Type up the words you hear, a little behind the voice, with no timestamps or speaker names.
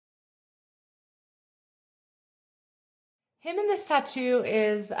Him and This Tattoo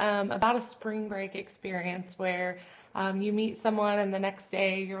is about a spring break experience where you meet someone and the next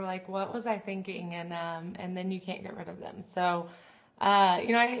day you're like, what was I thinking? And then you can't get rid of them. So,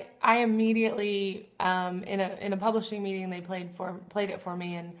 I immediately in a publishing meeting they played it for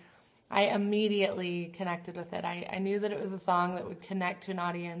me, and I immediately connected with it. I knew that it was a song that would connect to an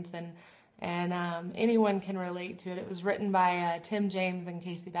audience, and anyone can relate to it. It was written by Tim James and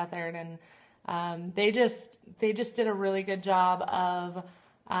Casey Beathard, and they just did a really good job of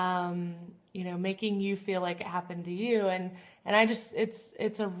making you feel like it happened to you, and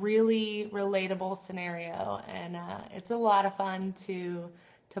it's a really relatable scenario, and it's a lot of fun to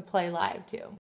play live too.